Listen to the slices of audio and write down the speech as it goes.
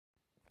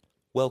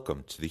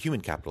Welcome to the Human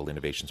Capital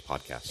Innovations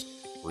Podcast.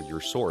 We're your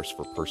source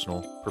for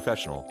personal,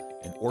 professional,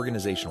 and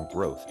organizational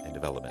growth and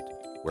development,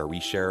 where we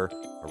share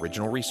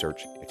original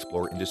research,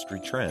 explore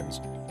industry trends,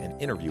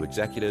 and interview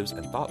executives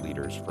and thought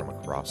leaders from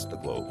across the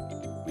globe.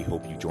 We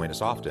hope you join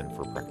us often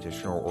for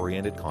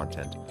practitioner-oriented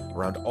content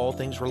around all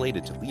things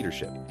related to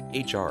leadership,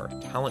 HR,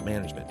 talent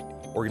management,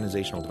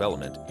 organizational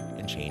development,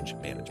 and change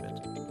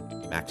management.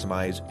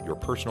 Maximize your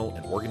personal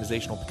and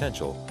organizational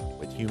potential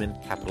with Human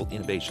Capital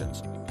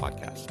Innovations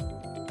Podcast.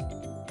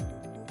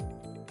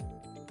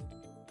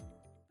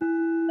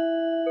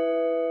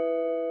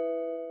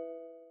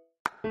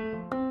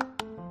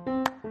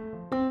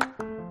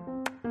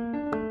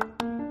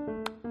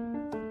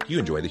 Do you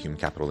enjoy the Human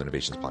Capital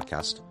Innovations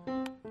Podcast?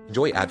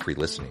 Enjoy ad-free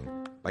listening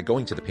by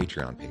going to the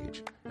Patreon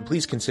page, and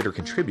please consider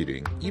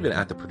contributing even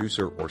at the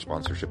producer or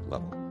sponsorship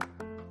level.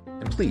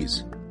 And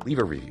please leave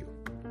a review.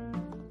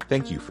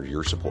 Thank you for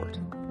your support.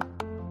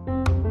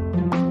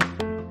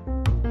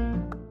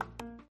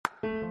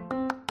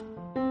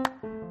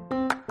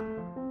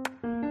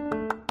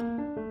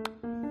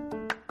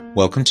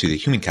 Welcome to the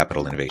Human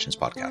Capital Innovations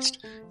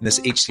Podcast. In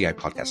this HCI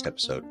podcast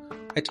episode,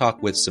 I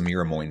talk with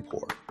Sameera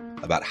Moinpour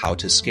about how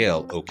to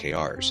scale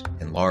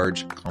OKRs in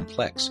large,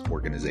 complex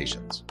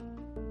organizations.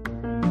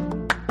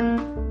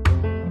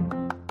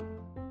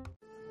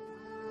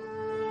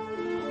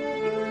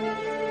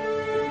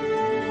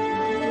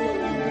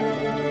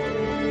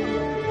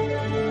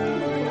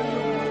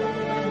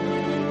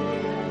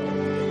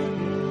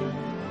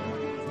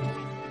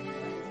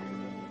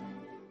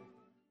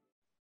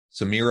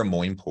 Sameera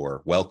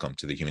Moinpour, welcome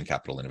to the Human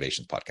Capital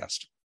Innovations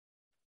Podcast.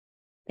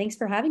 Thanks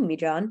for having me,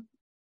 John.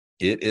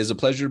 It is a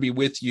pleasure to be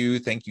with you.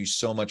 Thank you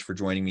so much for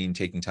joining me and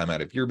taking time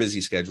out of your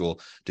busy schedule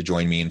to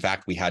join me. In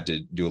fact, we had to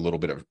do a little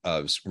bit of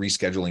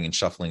rescheduling and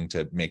shuffling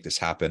to make this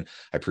happen.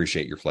 I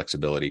appreciate your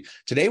flexibility.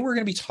 Today, we're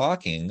going to be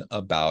talking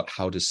about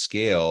how to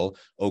scale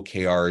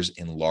OKRs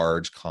in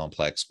large,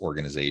 complex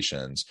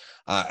organizations.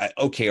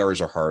 OKRs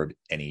are hard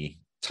any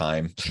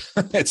time.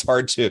 It's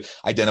hard to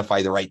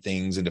identify the right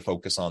things and to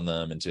focus on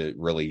them and to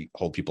really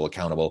hold people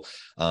accountable.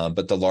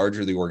 But the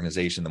larger the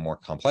organization, the more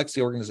complex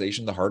the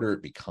organization, the harder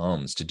it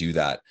becomes to do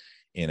that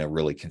in a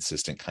really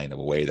consistent kind of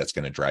a way that's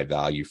going to drive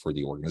value for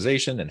the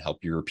organization and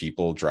help your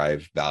people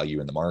drive value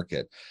in the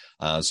market.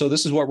 So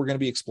this is what we're going to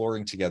be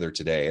exploring together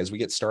today. As we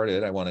get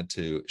started, I wanted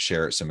to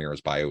share Sameera's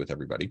bio with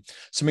everybody.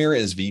 Sameera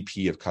is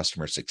VP of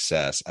Customer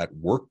Success at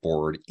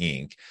Workboard,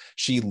 Inc.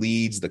 She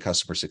leads the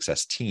customer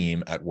success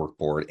team at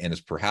Workboard and is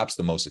perhaps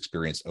the most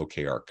experienced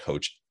OKR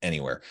coach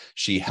anywhere.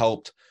 She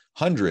helped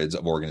hundreds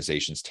of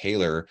organizations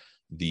tailor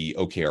the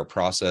OKR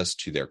process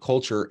to their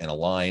culture and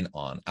align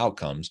on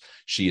outcomes.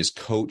 She has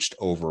coached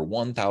over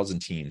 1,000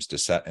 teams to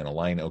set and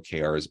align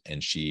OKRs,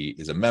 and she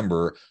is a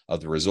member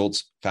of the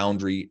Results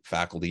Foundry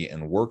faculty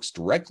and works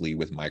directly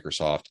with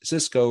Microsoft,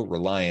 Cisco,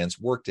 Reliance,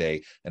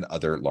 Workday, and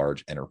other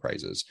large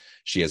enterprises.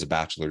 She has a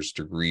bachelor's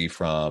degree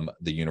from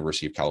the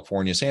University of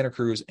California, Santa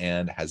Cruz,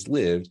 and has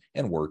lived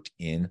and worked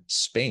in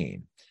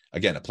Spain.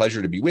 Again, a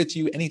pleasure to be with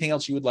you. Anything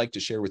else you would like to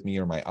share with me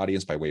or my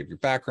audience by way of your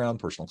background,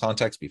 personal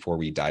context before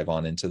we dive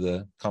on into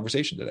the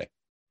conversation today?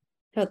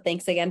 Oh,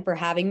 thanks again for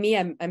having me.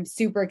 I'm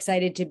super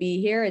excited to be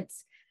here.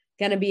 It's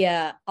going to be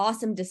an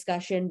awesome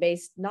discussion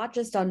based not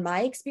just on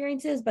my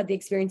experiences, but the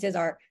experiences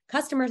our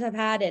customers have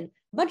had and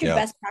a bunch of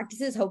best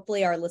practices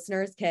hopefully our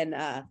listeners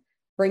can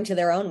bring to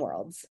their own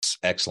worlds.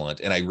 Excellent.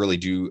 And I really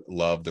do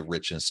love the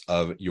richness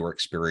of your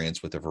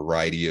experience with a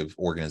variety of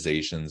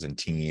organizations and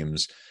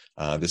teams.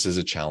 This is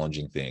a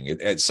challenging thing.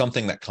 It's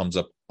something that comes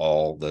up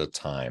all the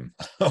time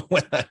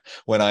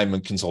when I'm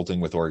consulting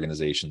with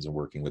organizations and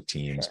working with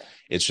teams. Sure.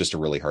 It's just a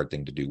really hard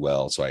thing to do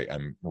well. So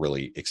I'm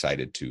really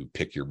excited to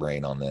pick your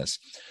brain on this.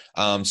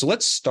 So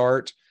let's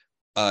start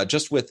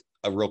just with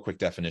a real quick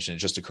definition. It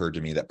just occurred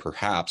to me that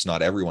perhaps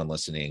not everyone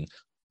listening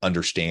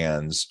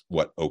understands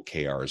what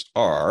OKRs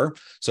are.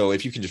 So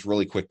if you can just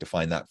really quick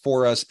define that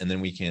for us, and then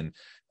we can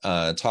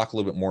talk a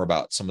little bit more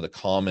about some of the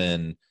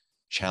common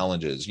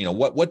challenges.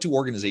 What do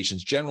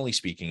organizations, generally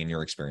speaking, in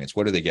your experience,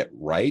 what do they get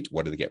right?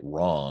 What do they get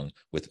wrong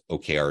with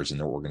OKRs in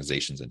their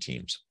organizations and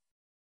teams?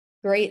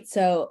 Great.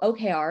 So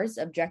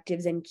OKRs,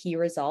 objectives and key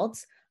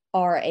results,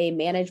 are a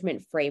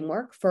management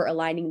framework for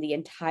aligning the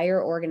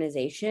entire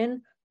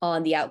organization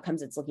on the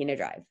outcomes it's looking to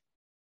drive.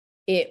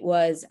 It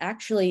was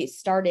actually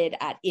started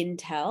at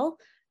Intel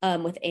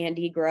with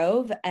Andy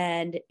Grove,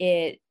 and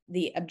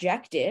the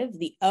objective,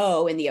 the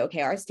O in the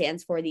OKR,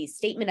 stands for the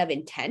statement of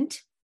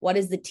intent. What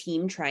is the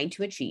team trying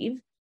to achieve?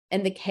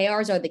 And the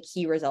KRs are the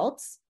key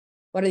results.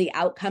 What are the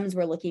outcomes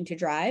we're looking to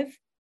drive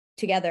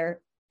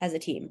together as a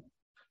team?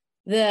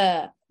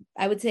 I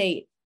would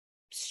say,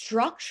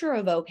 structure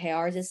of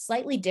OKRs is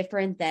slightly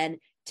different than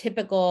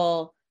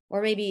typical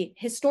or maybe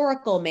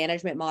historical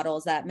management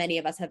models that many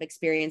of us have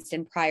experienced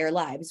in prior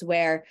lives,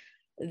 where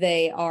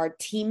they are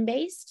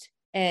team-based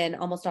and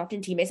almost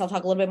often team-based. I'll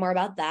talk a little bit more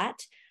about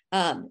that.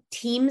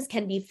 Teams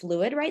can be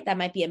fluid, right? That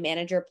might be a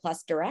manager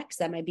plus directs.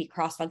 That might be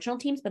cross-functional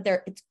teams, but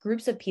it's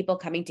groups of people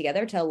coming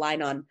together to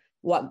align on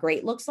what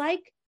great looks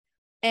like.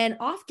 And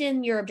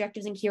often your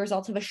objectives and key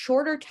results have a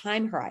shorter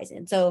time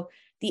horizon. So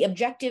the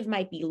objective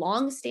might be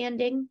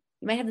long-standing.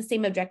 You might have the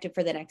same objective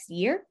for the next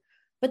year,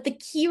 but the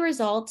key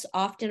results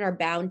often are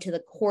bound to the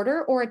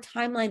quarter or a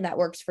timeline that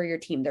works for your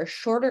team. They're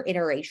shorter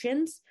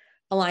iterations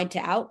aligned to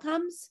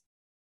outcomes,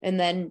 and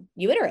then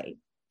you iterate.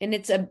 And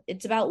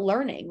it's about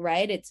learning,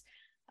 right? It's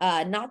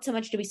not so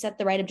much do we set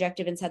the right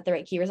objective and set the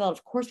right key result.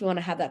 Of course, we want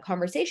to have that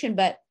conversation,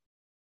 but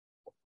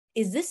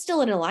is this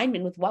still in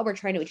alignment with what we're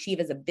trying to achieve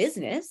as a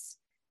business,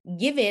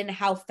 given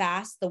how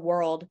fast the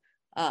world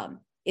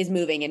is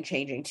moving and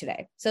changing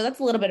today? So that's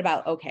a little bit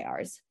about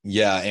OKRs.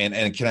 Yeah.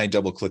 And can I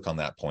double click on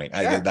that point?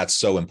 Sure. That's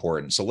so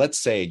important. So let's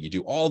say you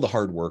do all the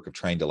hard work of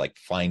trying to like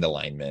find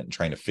alignment and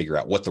trying to figure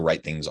out what the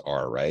right things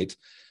are, right?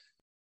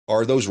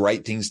 Are those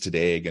right things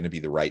today going to be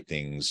the right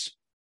things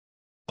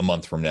a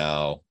month from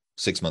now,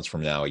 6 months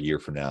from now, a year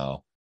from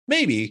now?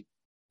 Maybe,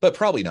 but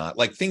probably not.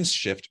 Like things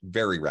shift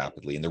very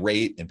rapidly, and the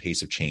rate and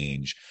pace of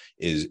change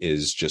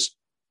is just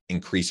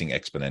increasing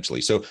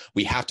exponentially. So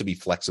we have to be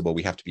flexible.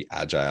 We have to be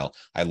agile.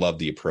 I love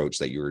the approach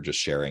that you were just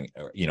sharing,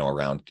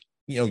 around,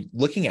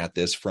 looking at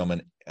this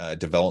from a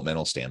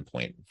developmental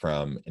standpoint,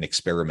 from an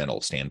experimental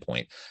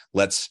standpoint.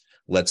 Let's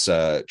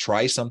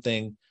try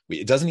something.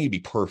 It doesn't need to be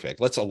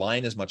perfect. Let's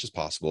align as much as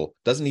possible.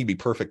 Doesn't need to be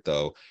perfect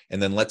though.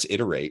 And then let's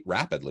iterate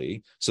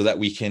rapidly so that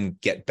we can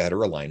get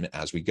better alignment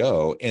as we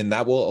go. And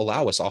that will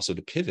allow us also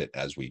to pivot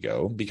as we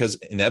go, because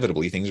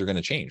inevitably things are going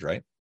to change,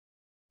 right?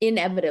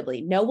 Inevitably.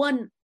 No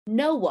one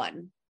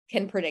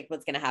can predict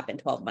what's going to happen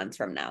 12 months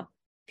from now.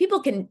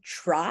 People can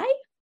try.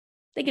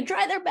 They can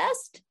try their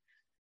best,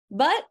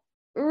 but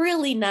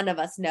really none of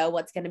us know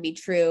what's going to be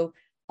true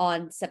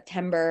on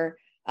September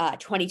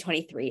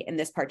 2023 in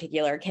this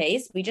particular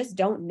case. We just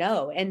don't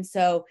know. And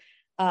so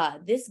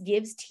this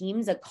gives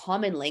teams a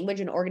common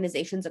language and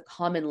organizations a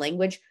common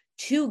language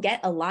to get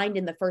aligned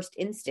in the first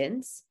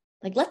instance.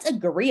 Like, let's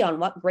agree on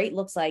what great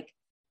looks like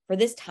for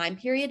this time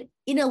period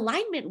in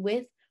alignment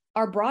with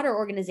our broader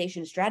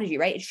organization strategy,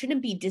 right? It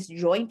shouldn't be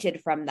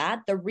disjointed from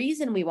that. The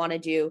reason we want to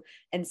do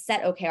and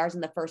set OKRs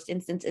in the first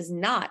instance is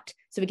not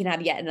so we can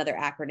have yet another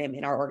acronym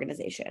in our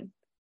organization.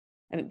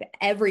 I mean,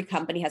 every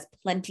company has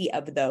plenty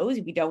of those.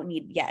 We don't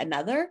need yet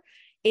another.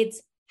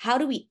 It's how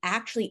do we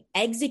actually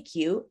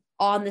execute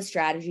on the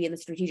strategy and the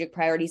strategic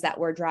priorities that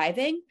we're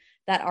driving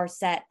that are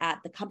set at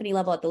the company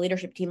level, at the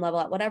leadership team level,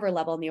 at whatever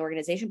level in the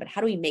organization, but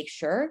how do we make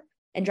sure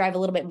and drive a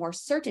little bit more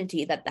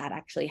certainty that that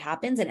actually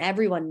happens and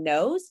everyone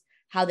knows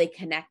how they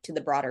connect to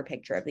the broader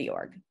picture of the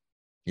org?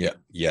 Yeah.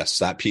 Yes.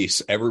 That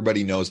piece.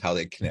 Everybody knows how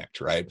they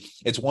connect, right?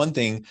 It's one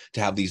thing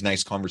to have these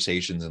nice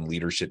conversations and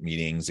leadership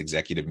meetings,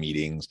 executive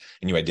meetings,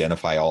 and you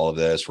identify all of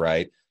this,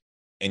 right?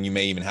 And you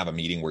may even have a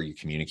meeting where you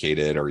communicate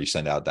it or you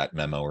send out that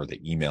memo or the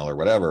email or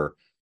whatever.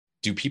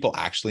 Do people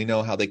actually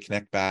know how they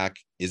connect back?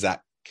 Is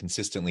that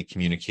consistently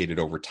communicated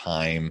over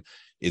time?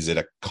 Is it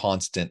a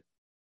constant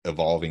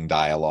evolving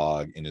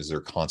dialogue? And is there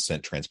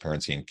constant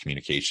transparency and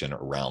communication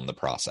around the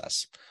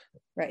process?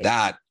 Right.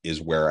 That is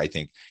where I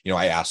think,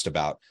 I asked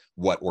about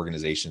what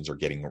organizations are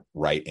getting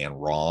right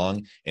and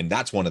wrong. And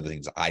that's one of the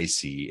things I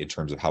see in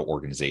terms of how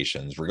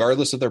organizations,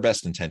 regardless of their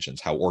best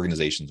intentions, how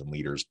organizations and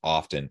leaders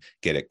often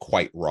get it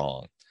quite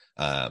wrong.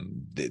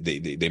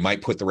 They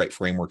might put the right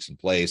frameworks in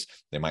place.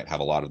 They might have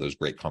a lot of those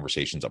great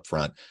conversations up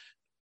front,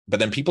 but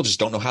then people just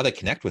don't know how they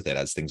connect with it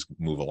as things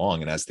move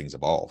along and as things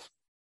evolve.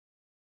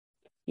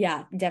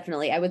 Yeah,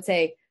 definitely. I would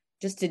say,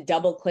 just to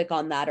double click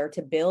on that or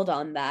to build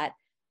on that,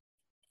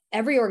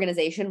 every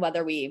organization,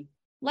 whether we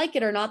like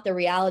it or not, the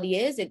reality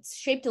is it's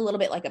shaped a little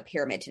bit like a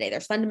pyramid today.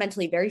 There's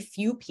fundamentally very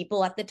few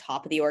people at the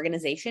top of the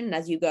organization. And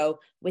as you go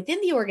within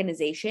the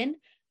organization,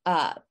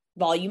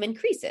 volume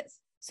increases.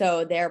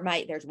 So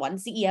there's one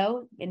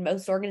CEO in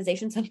most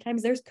organizations.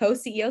 Sometimes there's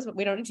co-CEOs, but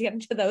we don't need to get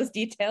into those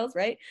details,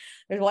 right?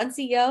 There's one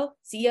CEO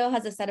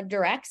has a set of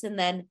directs, and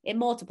then it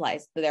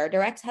multiplies. So their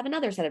directs have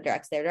another set of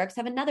directs. Their directs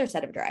have another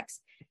set of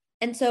directs.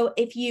 And so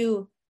if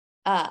you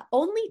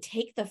only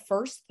take the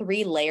first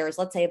 3 layers,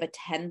 let's say of a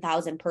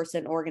 10,000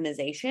 person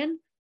organization,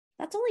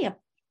 that's only a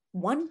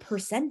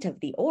 1%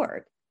 of the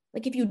org.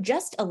 Like if you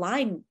just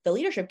align the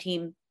leadership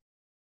team,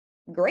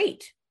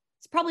 great.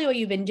 It's probably what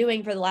you've been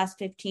doing for the last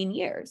 15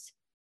 years.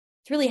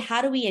 It's really,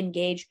 how do we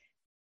engage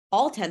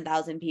all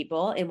 10,000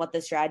 people in what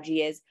the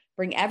strategy is,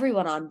 bring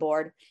everyone on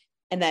board,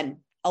 and then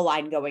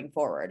align going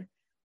forward.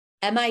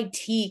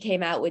 MIT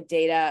came out with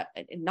data,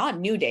 not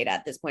new data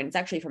at this point. It's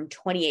actually from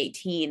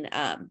 2018,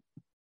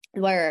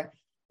 where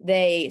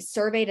they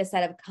surveyed a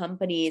set of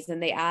companies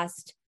and they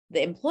asked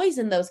the employees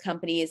in those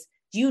companies,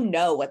 do you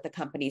know what the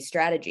company's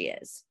strategy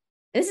is?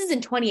 This is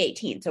in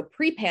 2018, so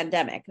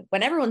pre-pandemic,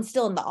 when everyone's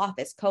still in the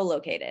office,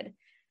 co-located.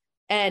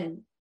 And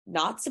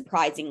not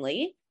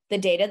surprisingly, the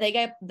data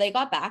they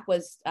got back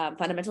was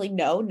fundamentally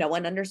no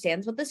one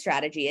understands what the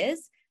strategy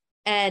is.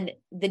 And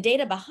the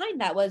data behind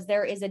that was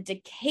there is a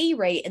decay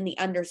rate in the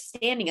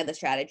understanding of the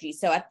strategy.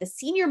 So at the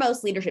senior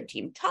most leadership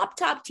team,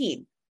 top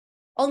team,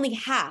 only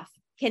half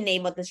can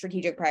name what the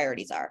strategic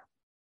priorities are.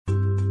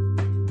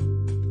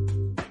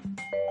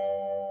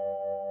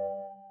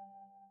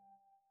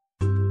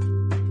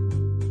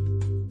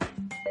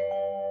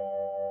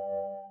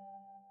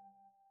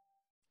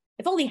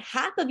 If only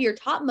half of your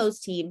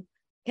topmost team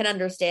can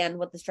understand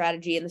what the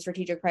strategy and the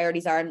strategic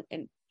priorities are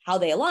and how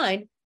they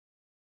align,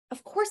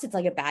 of course it's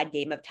like a bad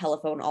game of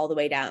telephone all the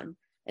way down.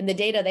 And the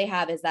data they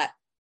have is that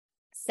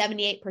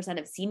 78%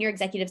 of senior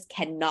executives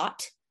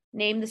cannot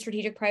name the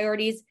strategic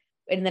priorities.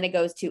 And then it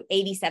goes to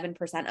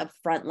 87% of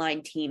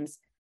frontline teams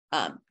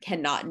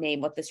cannot name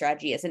what the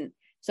strategy is. And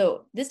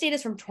so this data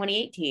is from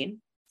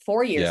 2018,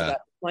 4 years ago,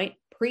 point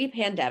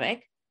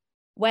pre-pandemic,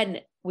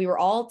 when we were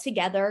all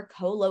together,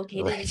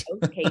 co-located in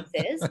both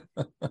cases.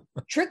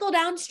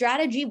 Trickle-down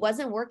strategy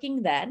wasn't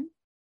working then,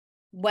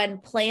 when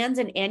plans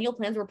and annual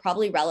plans were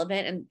probably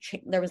relevant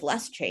and there was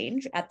less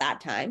change at that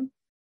time.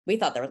 We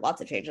thought there was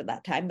lots of change at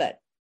that time, but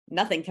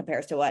nothing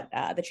compares to what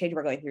the change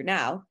we're going through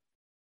now.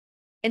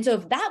 And so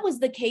if that was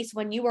the case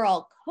when you were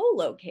all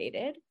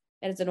co-located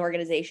as an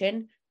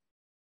organization,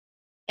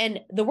 and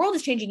the world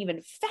is changing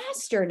even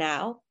faster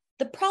now,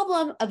 the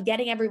problem of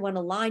getting everyone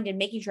aligned and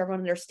making sure everyone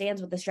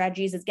understands what the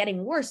strategy is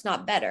getting worse,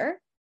 not better,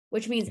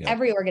 which means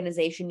every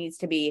organization needs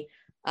to be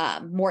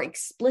more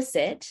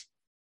explicit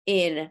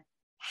in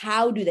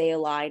how do they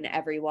align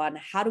everyone?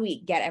 How do we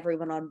get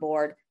everyone on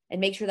board and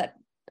make sure that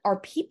our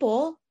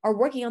people are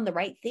working on the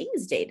right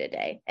things day to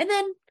day? And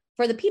then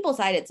for the people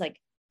side, it's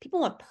like people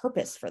want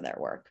purpose for their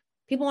work.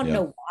 People want to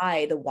know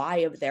why, the why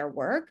of their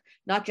work,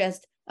 not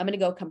just, I'm going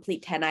to go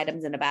complete 10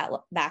 items in a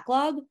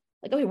backlog.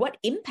 Like, okay, what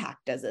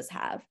impact does this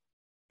have?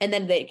 And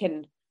then they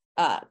can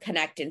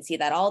connect and see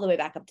that all the way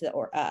back up to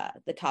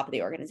the top of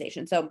the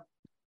organization. So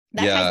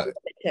that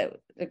ties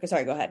to,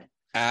 sorry, go ahead.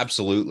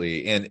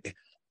 Absolutely. And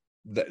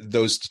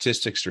those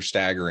statistics are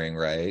staggering,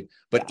 right?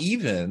 But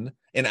even,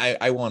 and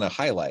I want to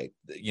highlight,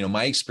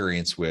 my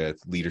experience with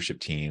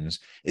leadership teams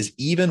is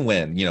even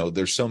when,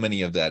 there's so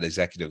many of that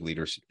executive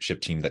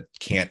leadership team that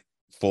can't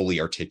fully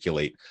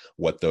articulate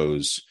what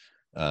those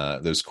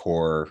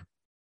core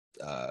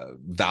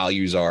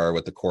values are,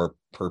 what the core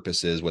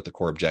purpose is, what the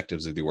core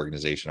objectives of the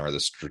organization are, the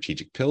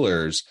strategic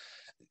pillars.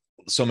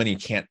 So many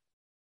can't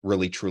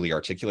really truly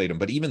articulate them,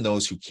 but even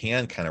those who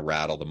can kind of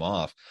rattle them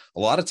off, a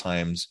lot of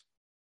times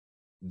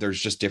there's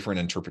just different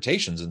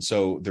interpretations. And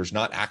so there's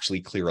not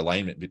actually clear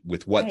alignment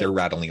with what they're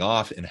rattling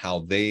off and how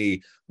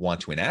they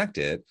want to enact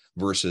it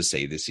versus,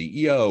 say, the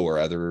CEO or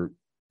other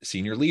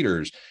senior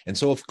leaders. And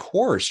so, of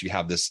course, you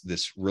have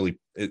this really,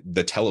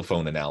 the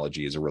telephone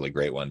analogy is a really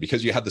great one,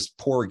 because you have this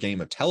poor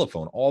game of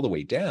telephone all the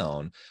way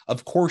down.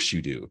 Of course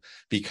you do,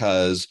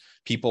 because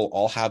people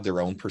all have their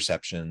own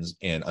perceptions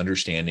and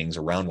understandings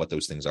around what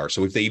those things are.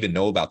 So if they even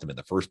know about them in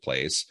the first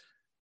place,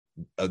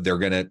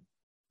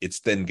 it's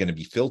then going to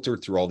be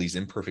filtered through all these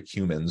imperfect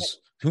humans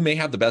who may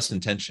have the best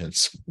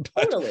intentions,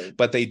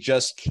 but they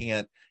just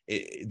can't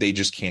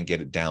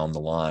get it down the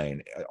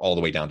line, all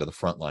the way down to the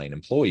frontline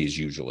employees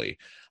usually.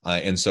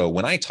 And so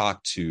when I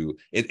talk to,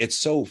 it's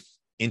so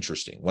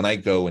interesting when I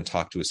go and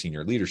talk to a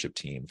senior leadership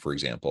team, for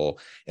example,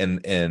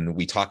 and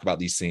we talk about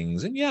these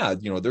things, and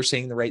they're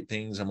saying the right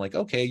things. I'm like,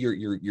 okay,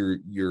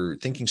 you're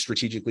thinking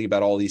strategically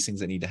about all these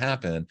things that need to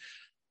happen.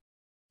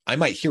 I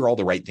might hear all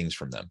the right things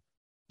from them,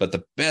 but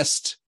the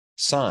best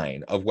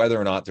sign of whether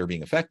or not they're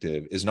being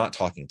effective is not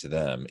talking to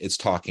them. It's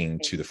talking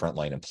to the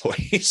frontline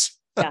employees.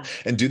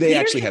 And do they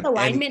leadership actually have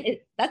alignment?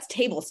 That's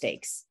table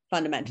stakes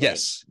fundamentally.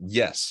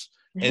 Yes.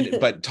 And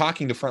but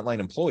talking to frontline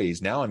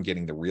employees, now I'm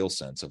getting the real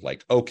sense of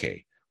like,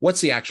 okay,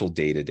 what's the actual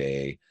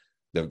day-to-day,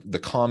 the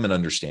common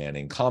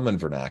understanding, common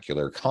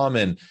vernacular,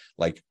 common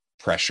like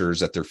pressures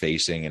that they're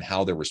facing and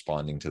how they're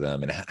responding to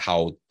them, and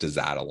how does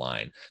that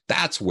align?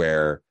 That's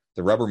where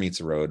the rubber meets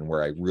the road and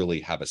where I really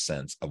have a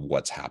sense of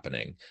what's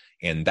happening.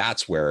 And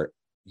that's where,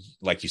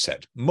 like you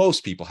said,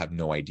 most people have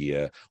no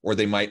idea, or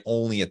they might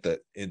only at the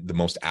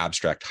most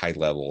abstract, high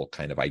level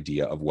kind of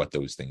idea of what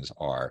those things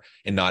are,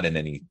 and not in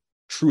any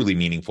truly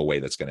meaningful way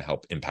that's going to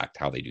help impact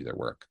how they do their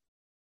work.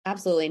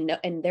 Absolutely. No,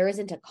 and there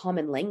isn't a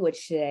common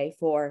language today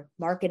for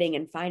marketing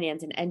and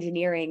finance and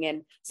engineering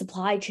and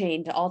supply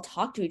chain to all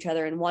talk to each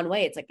other in one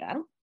way. It's like,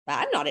 I'm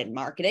not in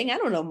marketing. I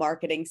don't know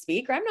marketing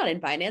speak, or I'm not in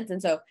finance.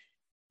 And so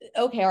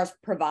OKRs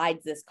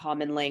provides this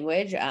common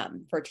language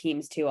for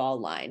teams to all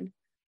align.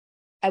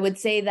 I would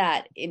say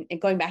that in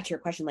going back to your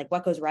question, like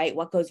what goes right,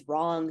 what goes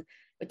wrong,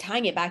 but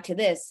tying it back to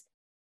this,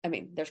 I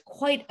mean, there's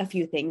quite a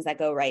few things that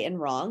go right and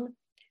wrong.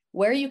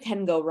 Where you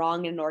can go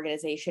wrong in an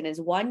organization is,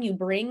 one, you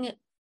bring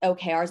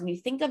OKRs and you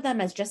think of them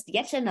as just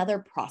yet another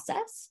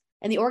process,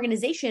 and the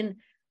organization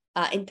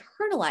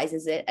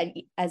internalizes it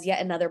as yet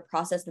another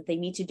process that they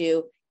need to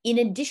do in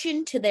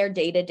addition to their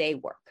day-to-day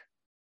work.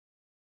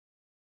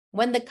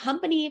 When the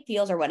company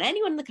feels, or when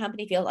anyone in the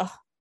company feels, I have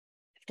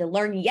to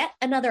learn yet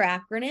another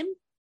acronym,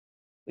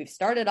 we've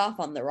started off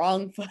on the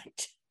wrong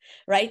foot,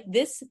 right?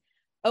 This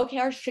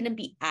OKR shouldn't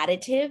be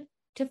additive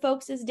to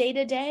folks'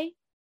 day-to-day.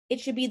 It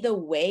should be the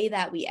way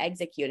that we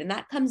execute. And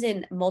that comes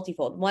in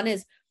multifold. One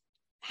is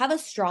have a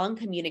strong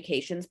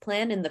communications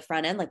plan in the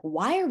front end. Like,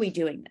 why are we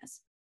doing this?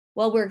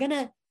 Well, we're going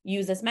to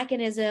use this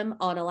mechanism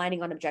on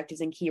aligning on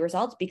objectives and key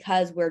results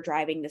because we're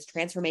driving this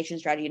transformation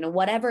strategy,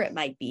 whatever it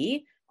might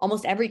be.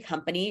 Almost every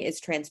company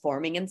is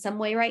transforming in some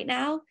way right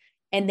now,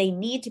 and they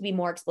need to be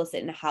more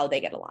explicit in how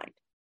they get aligned.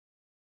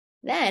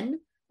 Then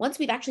once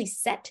we've actually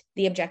set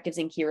the objectives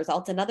and key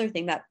results, another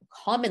thing that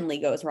commonly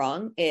goes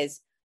wrong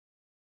is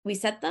we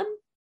set them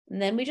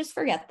and then we just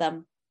forget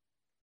them.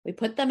 We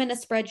put them in a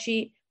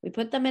spreadsheet, we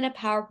put them in a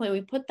PowerPoint,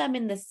 we put them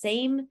in the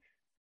same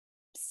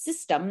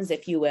systems,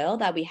 if you will,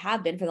 that we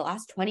have been for the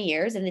last 20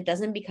 years, and it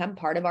doesn't become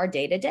part of our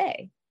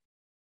day-to-day.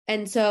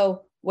 And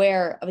so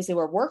where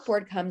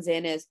Workboard comes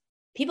in is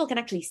people can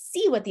actually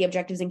see what the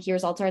objectives and key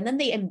results are, and then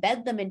they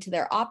embed them into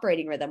their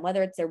operating rhythm,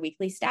 whether it's their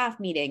weekly staff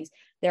meetings,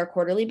 their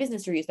quarterly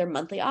business reviews, their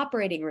monthly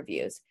operating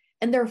reviews,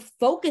 and they're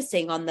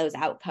focusing on those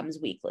outcomes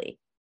weekly.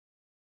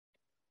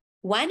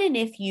 When and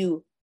if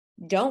you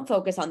don't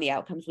focus on the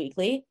outcomes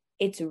weekly,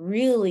 it's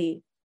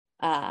really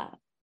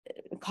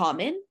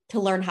common to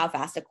learn how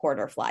fast a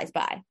quarter flies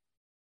by.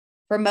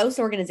 For most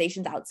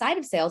organizations outside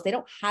of sales, they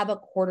don't have a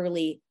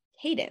quarterly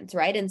cadence,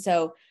 right? And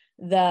so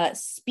the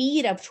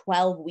speed of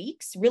 12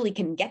 weeks really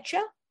can get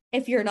you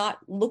if you're not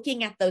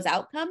looking at those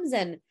outcomes.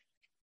 And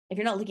if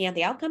you're not looking at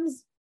the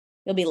outcomes,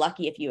 you'll be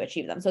lucky if you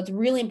achieve them. So it's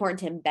really important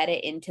to embed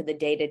it into the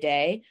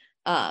day-to-day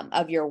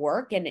of your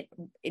work. And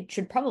it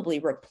should probably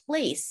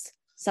replace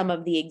some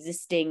of the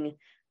existing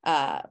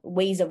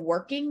ways of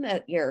working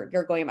that you're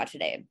going about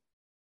today.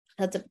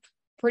 That's a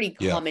pretty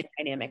common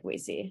dynamic we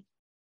see.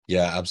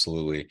 Yeah,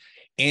 absolutely.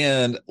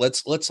 And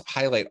let's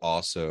highlight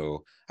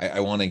also,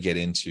 I want to get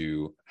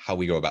into how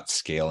we go about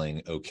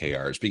scaling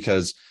OKRs,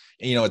 because,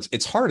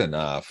 it's hard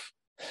enough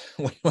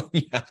when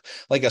you have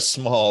like a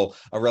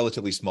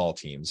relatively small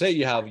team. Say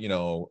you have,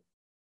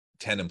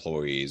 10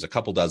 employees, a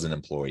couple dozen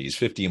employees,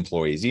 50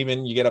 employees,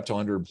 even you get up to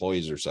 100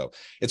 employees or so.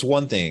 It's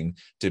one thing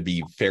to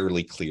be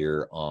fairly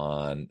clear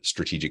on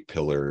strategic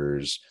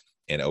pillars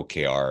and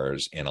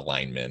OKRs and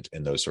alignment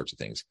and those sorts of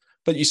things.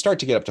 But you start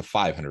to get up to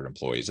 500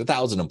 employees,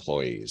 1,000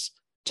 employees,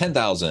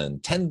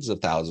 10,000, tens of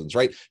thousands,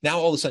 right? Now,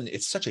 all of a sudden,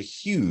 it's such a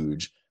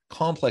huge,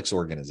 complex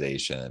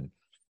organization,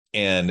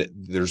 and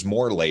there's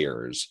more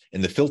layers,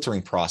 and the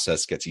filtering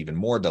process gets even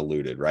more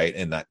diluted, right?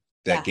 And that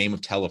game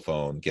of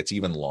telephone gets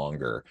even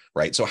longer,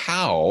 right? So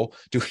how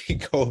do we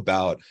go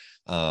about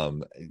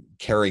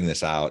carrying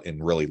this out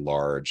in really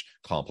large,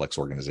 complex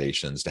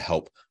organizations to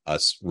help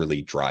us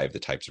really drive the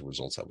types of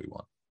results that we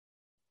want?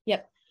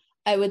 Yep.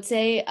 I would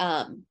say,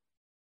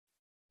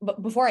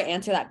 but before I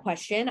answer that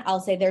question, I'll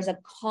say there's a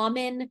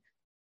common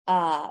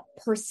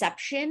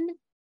perception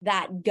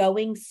that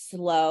going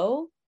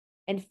slow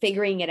and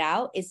figuring it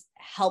out is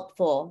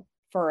helpful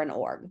for an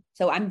org.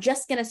 So I'm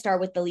just going to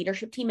start with the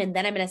leadership team, and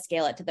then I'm going to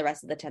scale it to the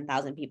rest of the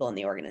 10,000 people in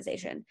the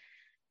organization.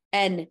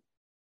 And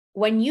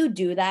when you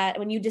do that,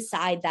 when you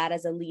decide that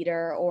as a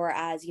leader or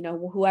as,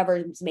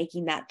 whoever's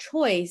making that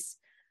choice,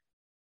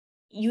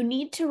 you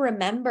need to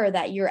remember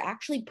that you're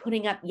actually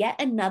putting up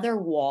yet another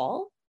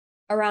wall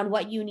around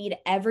what you need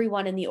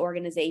everyone in the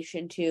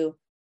organization to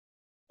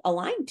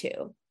align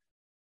to.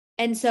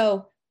 And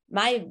so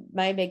my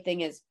big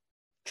thing is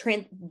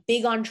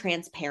big on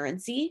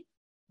transparency.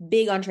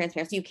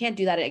 You can't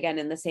do that again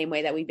in the same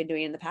way that we've been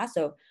doing in the past.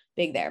 So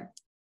big there.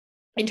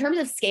 In terms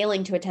of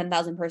scaling to a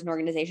 10,000 person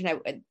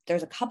organization,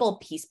 there's a couple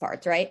piece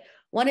parts, right?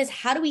 One is,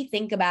 how do we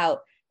think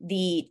about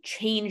the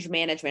change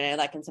management? And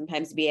that can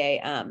sometimes be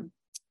a,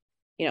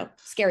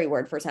 scary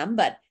word for some,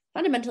 but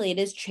fundamentally it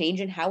is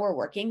change in how we're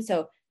working.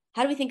 So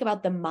how do we think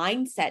about the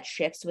mindset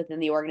shifts within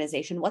the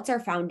organization? What's our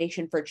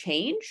foundation for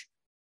change?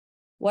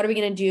 What are we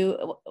going to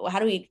do? How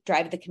do we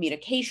drive the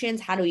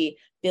communications? How do we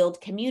build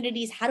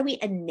communities? How do we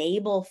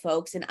enable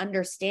folks in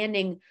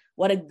understanding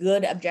what a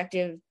good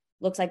objective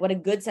looks like, what a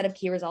good set of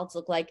key results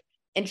look like,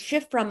 and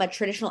shift from a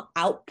traditional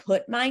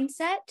output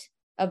mindset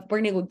of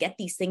we're going to go get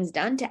these things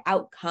done to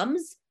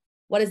outcomes?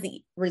 What is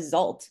the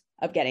result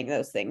of getting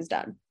those things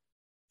done?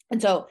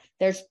 And so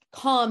there's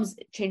comms,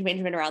 change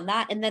management around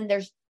that. And then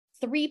there's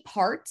 3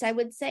 parts, I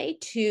would say,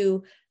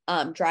 to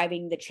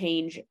driving the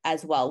change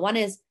as well. One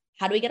is,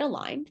 how do we get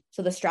aligned?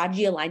 So the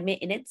strategy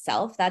alignment in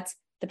itself, that's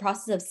the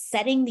process of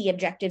setting the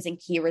objectives and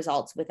key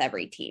results with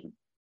every team.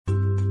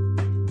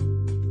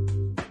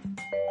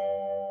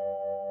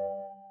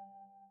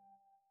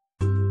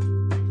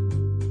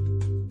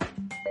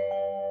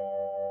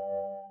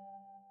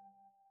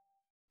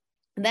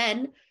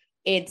 Then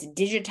it's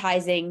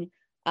digitizing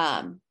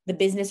the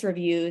business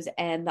reviews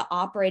and the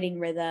operating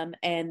rhythm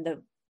and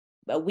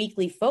the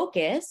weekly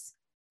focus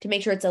to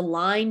make sure it's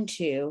aligned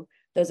to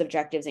those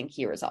objectives and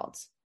key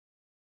results.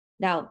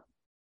 Now,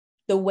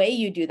 the way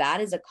you do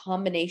that is a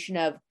combination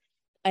of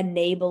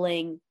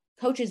enabling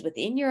coaches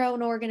within your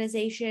own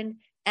organization.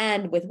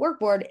 And with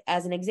Workboard,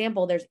 as an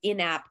example, there's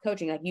in-app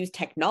coaching, like use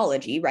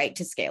technology, right,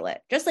 to scale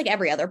it. Just like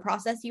every other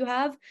process you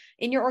have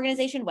in your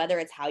organization, whether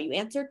it's how you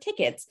answer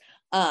tickets,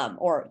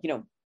 or,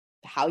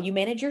 how you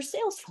manage your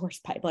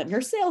Salesforce pipeline,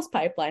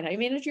 how you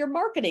manage your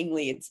marketing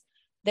leads.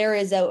 There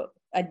is a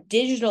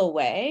digital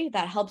way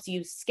that helps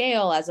you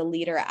scale as a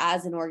leader,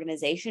 as an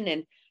organization,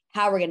 and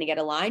how we're going to get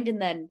aligned.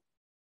 And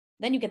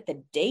then you get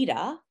the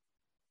data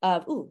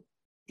of,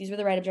 these were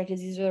the right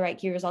objectives, these are the right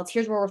key results,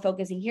 here's where we're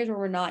focusing, here's where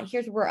we're not,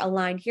 here's where we're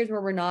aligned, here's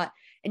where we're not,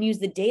 and use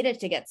the data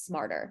to get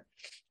smarter.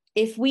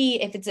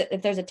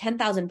 if there's a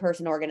 10,000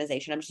 person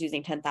organization, I'm just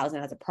using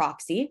 10,000 as a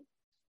proxy.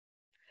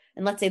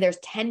 And let's say there's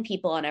 10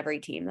 people on every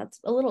team. That's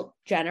a little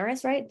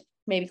generous, right?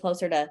 Maybe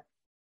closer to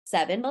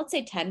 7, but let's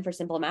say 10 for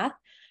simple math.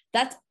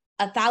 That's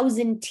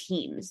 1,000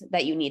 teams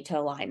that you need to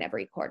align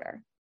every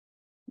quarter.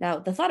 Now,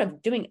 the thought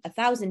of doing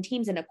 1,000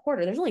 teams in a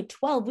quarter, there's only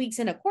 12 weeks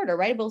in a quarter,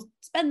 right? We'll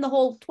spend the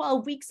whole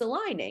 12 weeks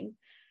aligning.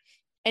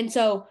 And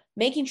so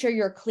making sure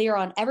you're clear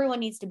on everyone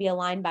needs to be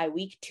aligned by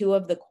week 2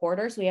 of the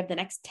quarter. So we have the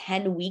next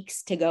 10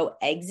 weeks to go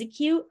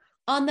execute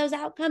on those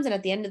outcomes. And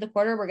at the end of the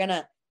quarter, we're going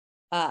to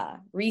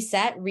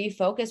reset,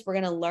 refocus, we're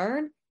going to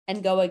learn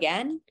and go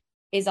again,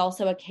 is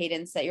also a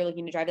cadence that you're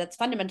looking to drive. That's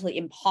fundamentally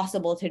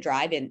impossible to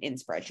drive in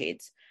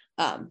spreadsheets.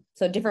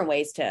 So different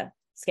ways to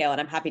scale, and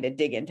I'm happy to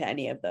dig into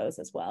any of those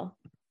as well.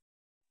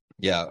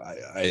 Yeah,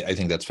 I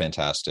think that's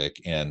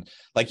fantastic. And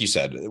like you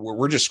said,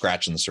 we're just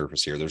scratching the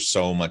surface here. There's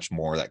so much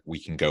more that we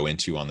can go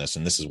into on this.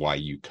 And this is why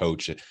you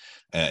coach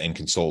and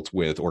consult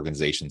with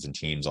organizations and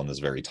teams on this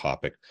very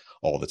topic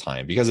all the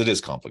time, because it is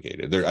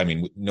complicated. I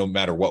mean, no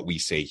matter what we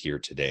say here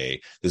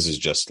today, this is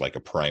just like a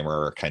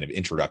primer, kind of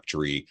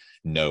introductory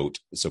note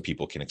so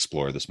people can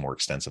explore this more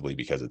extensively,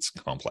 because it's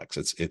complex.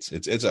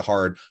 It's a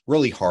hard,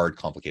 really hard,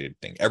 complicated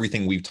thing.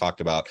 Everything we've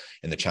talked about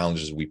and the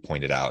challenges we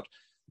pointed out,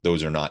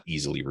 those are not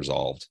easily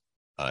resolved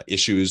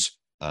issues.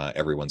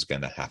 Everyone's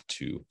going to have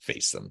to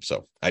face them.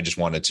 So I just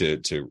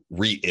wanted to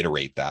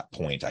reiterate that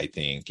point, I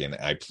think, and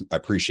I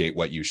appreciate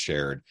what you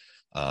shared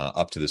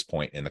up to this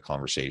point in the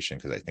conversation,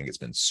 because I think it's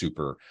been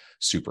super,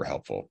 super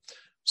helpful.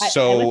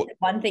 So I would say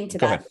one thing to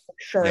that, ahead. for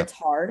sure, Yeah. it's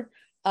hard.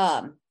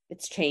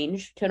 It's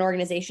change to an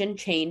organization,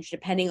 change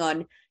depending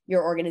on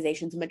your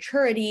organization's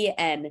maturity,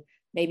 and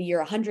maybe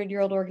you're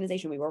 100-year-old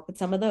organization. We work with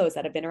some of those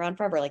that have been around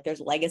forever. Like there's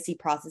legacy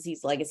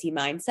processes, legacy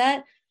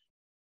mindset.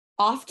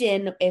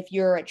 Often, if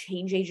you're a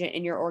change agent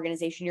in your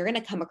organization, you're going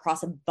to come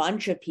across a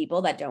bunch of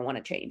people that don't want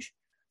to change.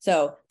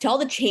 So to all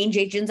the change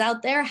agents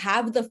out there,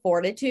 have the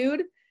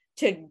fortitude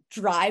to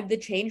drive the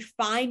change.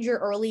 Find your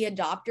early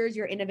adopters,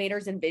 your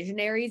innovators and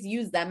visionaries,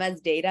 use them as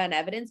data and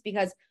evidence,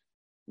 because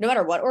no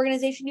matter what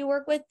organization you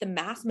work with, the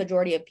mass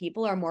majority of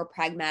people are more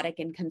pragmatic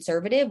and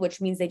conservative, which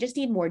means they just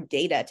need more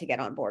data to get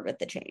on board with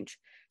the change.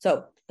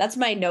 So that's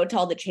my note to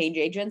all the change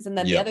agents. And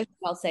then the other thing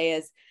I'll say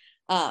is,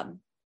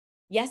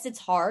 yes, it's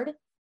hard,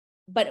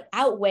 but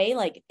outweigh,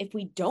 like, if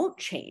we don't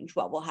change,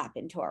 what will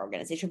happen to our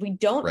organization? If we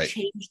don't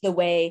change the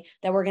way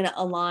that we're going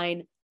to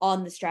align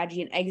on the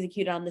strategy and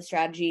execute on the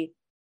strategy,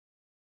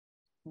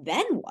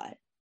 then what?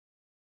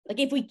 Like,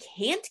 if we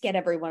can't get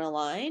everyone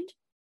aligned,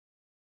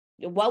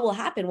 what will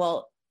happen?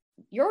 Well,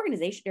 your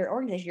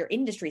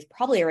industry is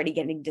probably already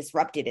getting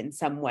disrupted in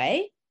some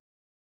way.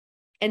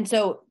 And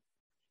so,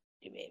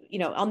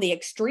 on the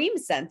extreme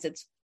sense,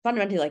 it's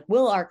fundamentally like,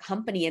 will our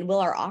company and will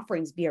our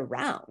offerings be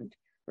around?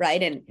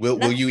 Right. And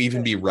will you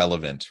even be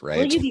relevant? Right.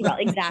 Will you be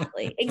relevant?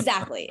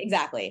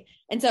 Exactly.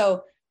 And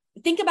so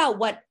think about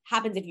what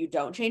happens if you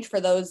don't change. For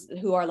those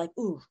who are like,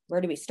 ooh,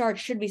 where do we start?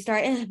 Should we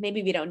start?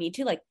 Maybe we don't need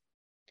to. Like,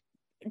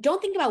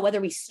 don't think about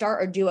whether we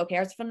start or do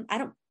OKRs.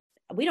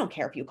 We don't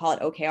care if you call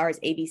it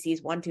OKRs,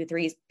 ABCs, 1, 2,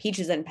 3s,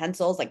 peaches and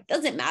pencils. Like,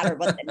 doesn't matter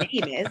what the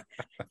name is.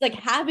 It's like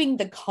having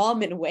the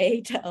common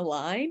way to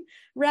align,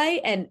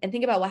 right? And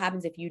think about what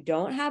happens if you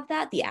don't have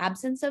that, the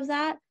absence of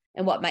that,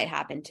 and what might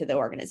happen to the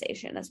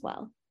organization as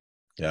well.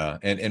 Yeah.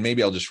 And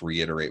maybe I'll just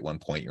reiterate one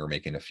point you were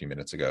making a few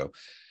minutes ago.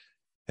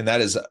 And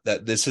that is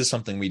that this is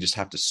something we just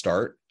have to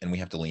start and we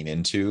have to lean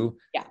into.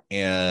 Yeah.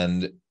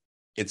 And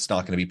it's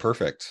not going to be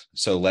perfect.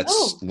 So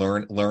let's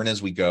learn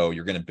as we go.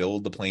 You're going to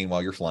build the plane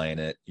while you're flying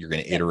it. You're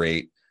going to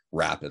iterate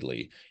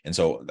rapidly. And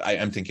so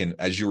I'm thinking,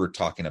 as you were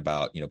talking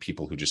about,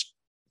 people who just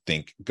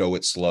think, go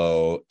it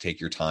slow,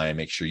 take your time,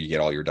 make sure you get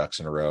all your ducks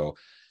in a row.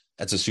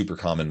 That's a super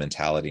common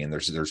mentality. And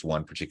there's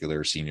one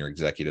particular senior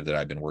executive that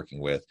I've been working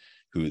with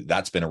who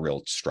that's been a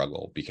real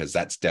struggle, because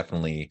that's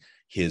definitely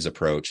his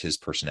approach, his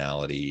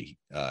personality.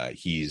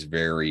 He's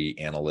very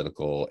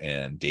analytical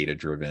and data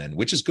driven,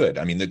 which is good.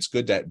 I mean, it's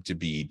good to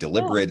be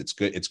deliberate.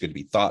 Yeah. It's good to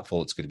be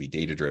thoughtful. It's good to be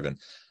data driven,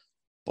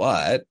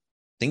 but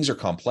things are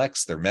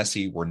complex. They're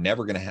messy. We're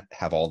never going to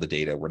have all the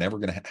data. We're never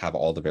going to have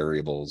all the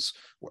variables.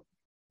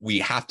 We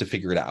have to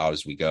figure it out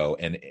as we go.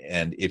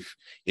 And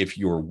if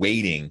you're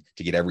waiting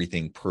to get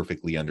everything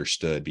perfectly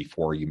understood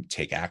before you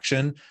take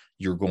action,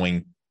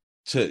 the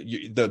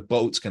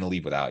boat's going to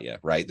leave without you,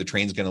 right? The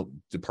train's going to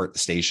depart the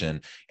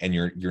station, and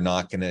you're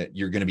going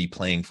to be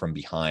playing from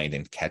behind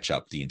and catch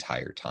up the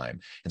entire time.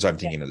 And so I'm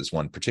thinking of this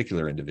one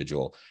particular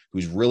individual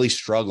who's really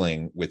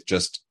struggling with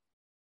just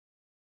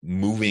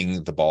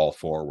moving the ball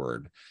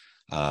forward,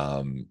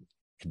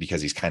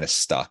 because he's kind of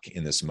stuck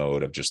in this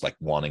mode of just like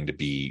wanting to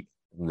be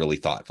really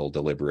thoughtful,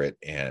 deliberate,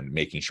 and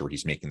making sure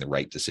he's making the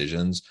right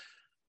decisions.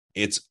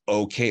 It's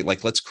okay.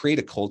 Like, let's create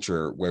a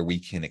culture where we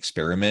can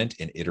experiment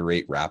and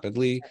iterate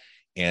rapidly.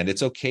 And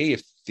it's okay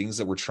if things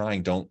that we're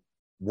trying don't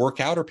work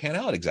out or pan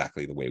out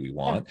exactly the way we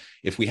want. Yeah.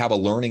 If we have a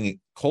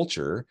learning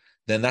culture,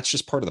 then that's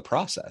just part of the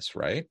process,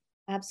 right?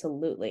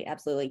 Absolutely.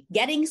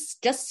 Getting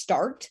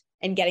started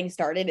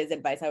is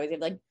advice I always give.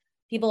 Like,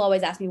 people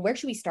always ask me, where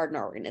should we start in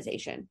our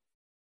organization?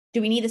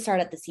 Do we need to start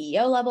at the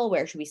CEO level?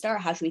 Where should we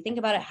start? How should we think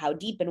about it? How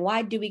deep and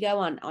wide do we go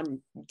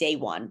on day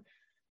one?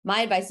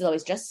 My advice is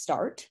always just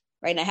start,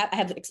 right? And I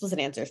have explicit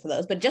answers for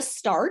those, but just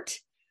start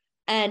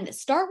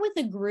with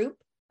a group,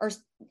 or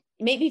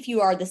maybe if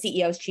you are the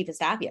CEO's chief of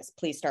staff, yes,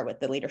 please start with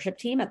the leadership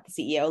team at the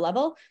CEO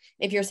level.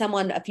 If you're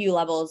someone a few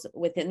levels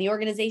within the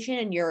organization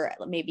and you're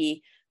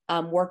maybe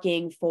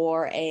working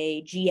for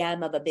a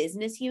GM of a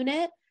business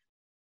unit,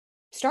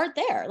 start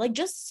there. Like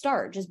just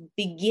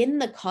begin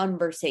the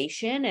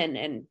conversation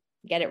and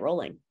get it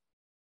rolling.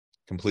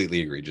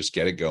 Completely agree. Just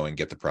get it going,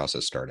 get the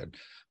process started.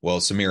 Well,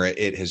 Sameera,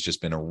 it has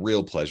just been a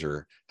real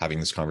pleasure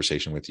having this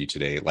conversation with you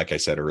today. Like I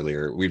said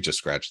earlier, we've just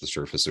scratched the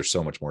surface. There's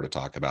so much more to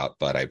talk about,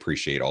 but I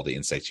appreciate all the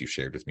insights you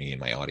shared with me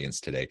and my audience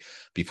today.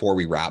 Before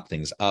we wrap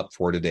things up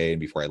for today, and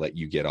before I let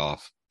you get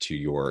off to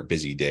your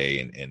busy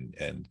day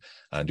and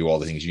do all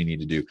the things you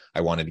need to do,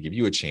 I wanted to give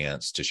you a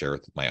chance to share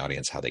with my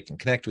audience how they can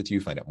connect with you,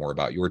 find out more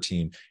about your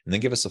team, and then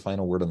give us the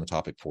final word on the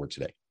topic for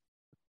today.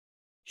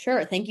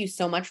 Sure. Thank you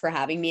so much for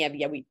having me.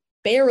 We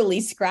barely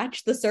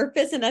scratched the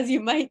surface. And as you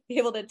might be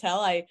able to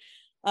tell, I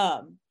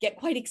get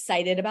quite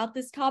excited about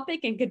this topic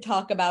and could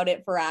talk about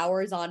it for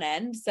hours on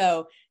end.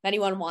 So if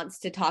anyone wants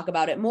to talk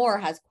about it more,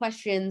 has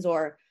questions,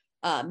 or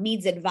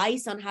needs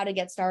advice on how to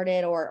get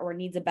started, or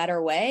needs a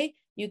better way,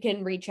 you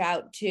can reach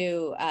out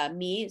to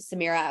me,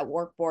 Sameera, at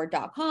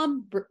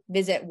workboard.com,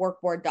 visit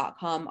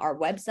workboard.com, our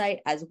website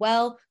as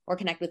well, or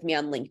connect with me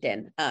on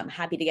LinkedIn. I'm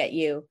happy to get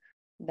you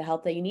the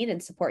help that you need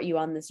and support you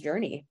on this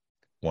journey.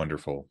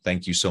 Wonderful.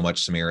 Thank you so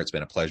much, Sameera. It's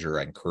been a pleasure.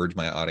 I encourage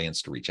my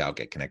audience to reach out,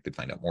 get connected,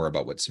 find out more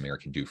about what Sameera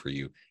can do for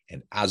you.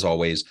 And as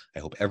always, I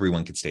hope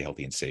everyone can stay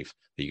healthy and safe,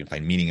 that you can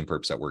find meaning and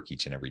purpose at work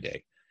each and every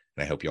day.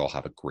 And I hope you all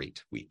have a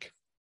great week.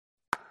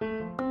 Do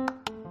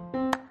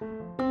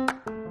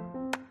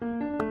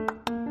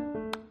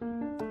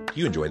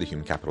you enjoy the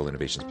Human Capital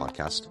Innovations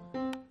podcast?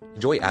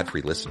 Enjoy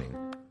ad-free listening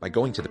by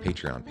going to the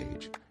Patreon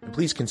page. And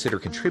please consider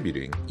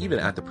contributing even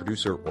at the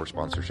producer or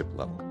sponsorship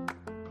level.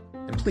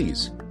 And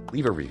please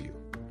leave a review.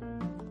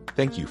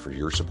 Thank you for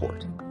your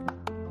support.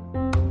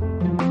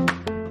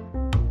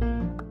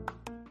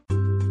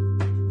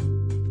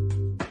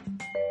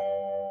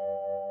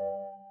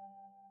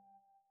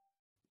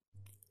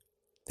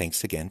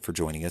 Thanks again for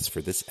joining us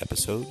for this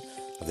episode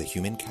of the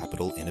Human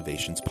Capital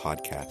Innovations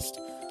Podcast.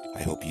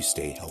 I hope you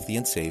stay healthy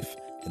and safe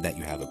and that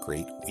you have a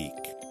great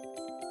week.